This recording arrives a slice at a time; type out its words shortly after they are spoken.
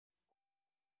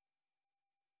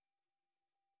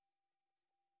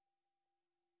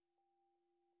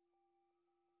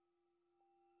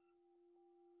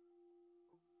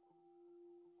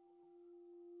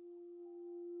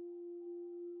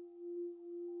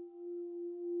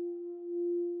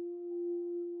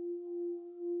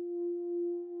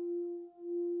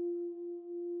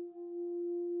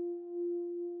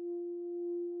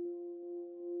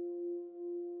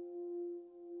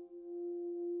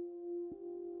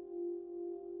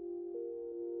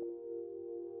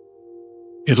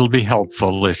it'll be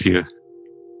helpful if you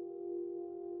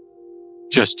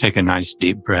just take a nice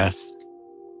deep breath.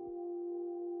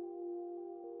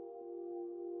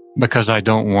 Because I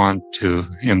don't want to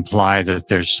imply that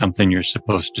there's something you're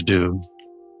supposed to do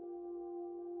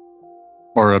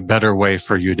or a better way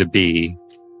for you to be,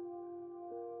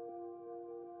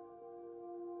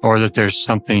 or that there's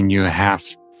something you have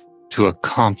to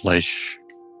accomplish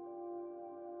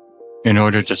in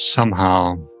order to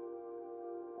somehow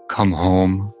come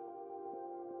home,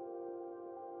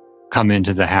 come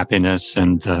into the happiness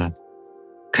and the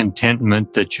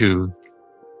contentment that you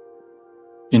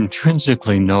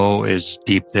intrinsically know is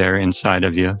deep there inside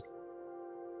of you.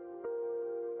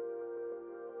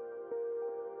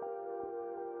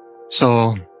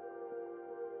 So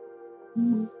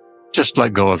just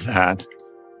let go of that.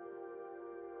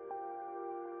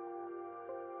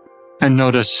 And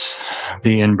notice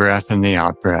the in-breath and the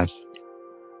out-breath.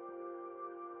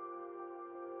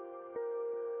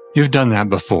 You've done that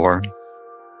before.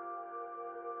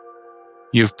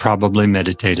 You've probably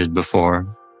meditated before.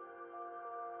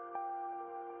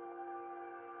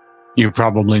 You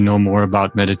probably know more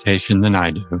about meditation than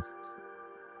I do.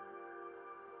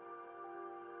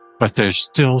 But there's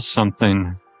still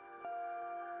something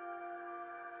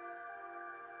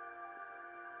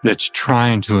that's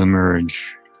trying to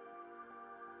emerge,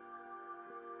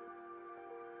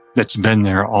 that's been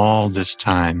there all this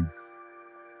time,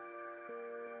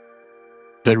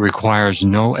 that requires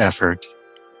no effort,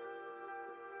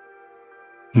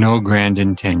 no grand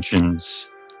intentions,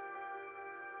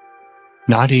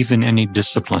 not even any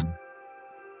discipline.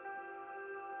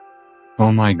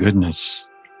 Oh my goodness,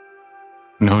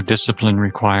 no discipline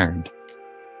required.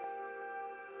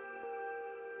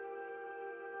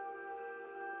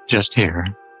 Just here,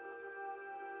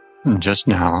 and just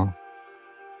now.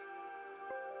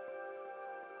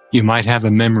 You might have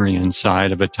a memory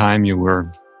inside of a time you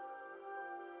were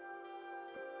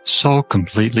so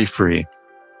completely free.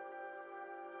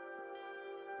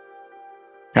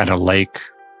 At a lake,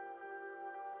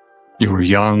 you were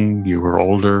young, you were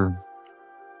older,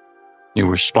 you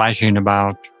were splashing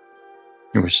about,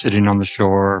 you were sitting on the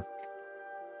shore,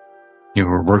 you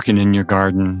were working in your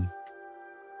garden,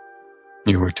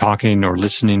 you were talking or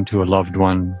listening to a loved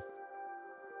one,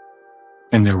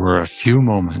 and there were a few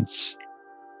moments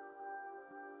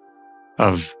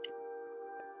of,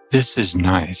 this is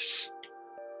nice.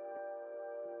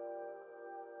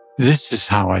 This is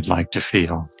how I'd like to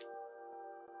feel.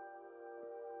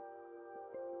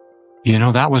 You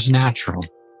know, that was natural.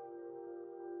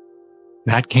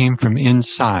 That came from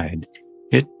inside.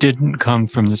 It didn't come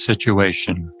from the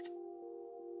situation.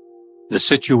 The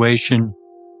situation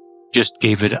just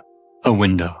gave it a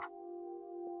window.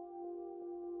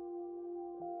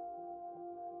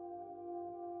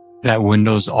 That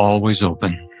window's always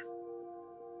open.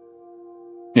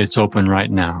 It's open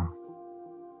right now.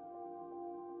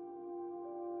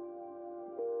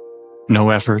 No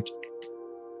effort,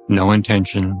 no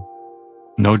intention,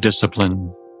 no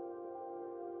discipline,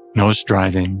 no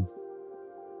striving,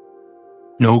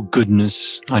 no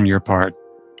goodness on your part.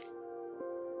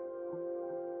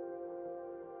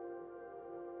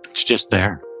 It's just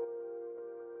there.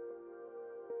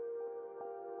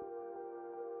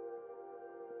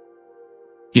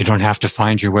 You don't have to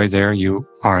find your way there, you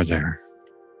are there.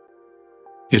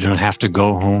 You don't have to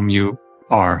go home, you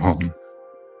are home.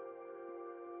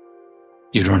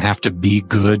 You don't have to be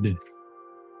good,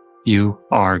 you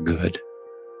are good.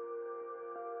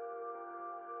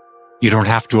 You don't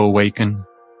have to awaken,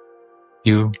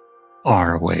 you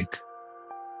are awake.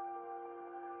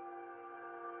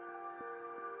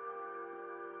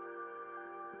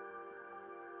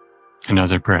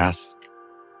 Another breath.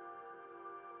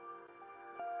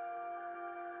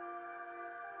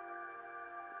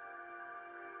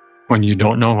 When you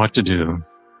don't know what to do,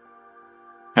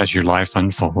 as your life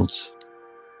unfolds,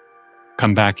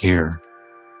 come back here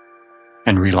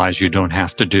and realize you don't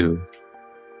have to do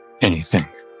anything.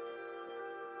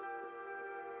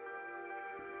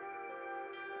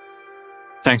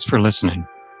 Thanks for listening.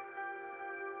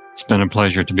 It's been a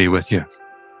pleasure to be with you.